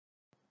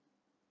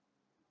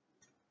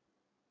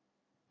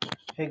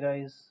Hey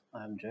guys,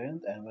 I'm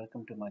Jayant and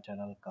welcome to my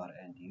channel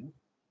CarAndYou.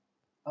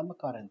 I'm a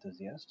car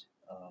enthusiast.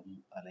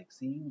 I like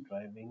seeing,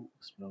 driving,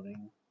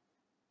 exploring,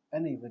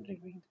 and even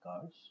reviewing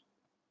cars.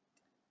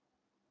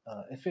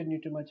 If you're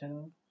new to my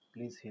channel,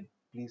 please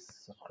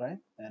subscribe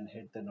and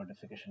hit the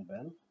notification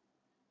bell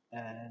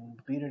and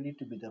be ready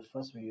to be the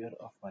first viewer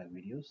of my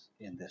videos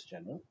in this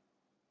channel.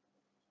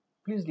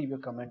 Please leave your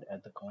comment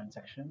at the comment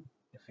section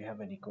if you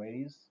have any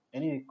queries,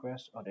 any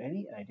requests, or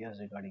any ideas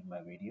regarding my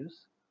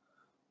videos.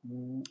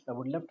 I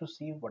would love to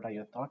see what are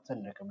your thoughts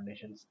and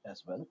recommendations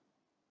as well.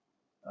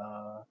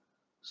 uh,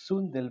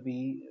 Soon there'll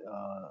be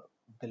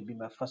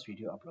my first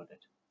video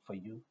uploaded for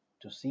you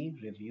to see,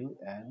 review,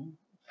 and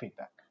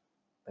feedback.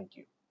 Thank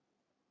you.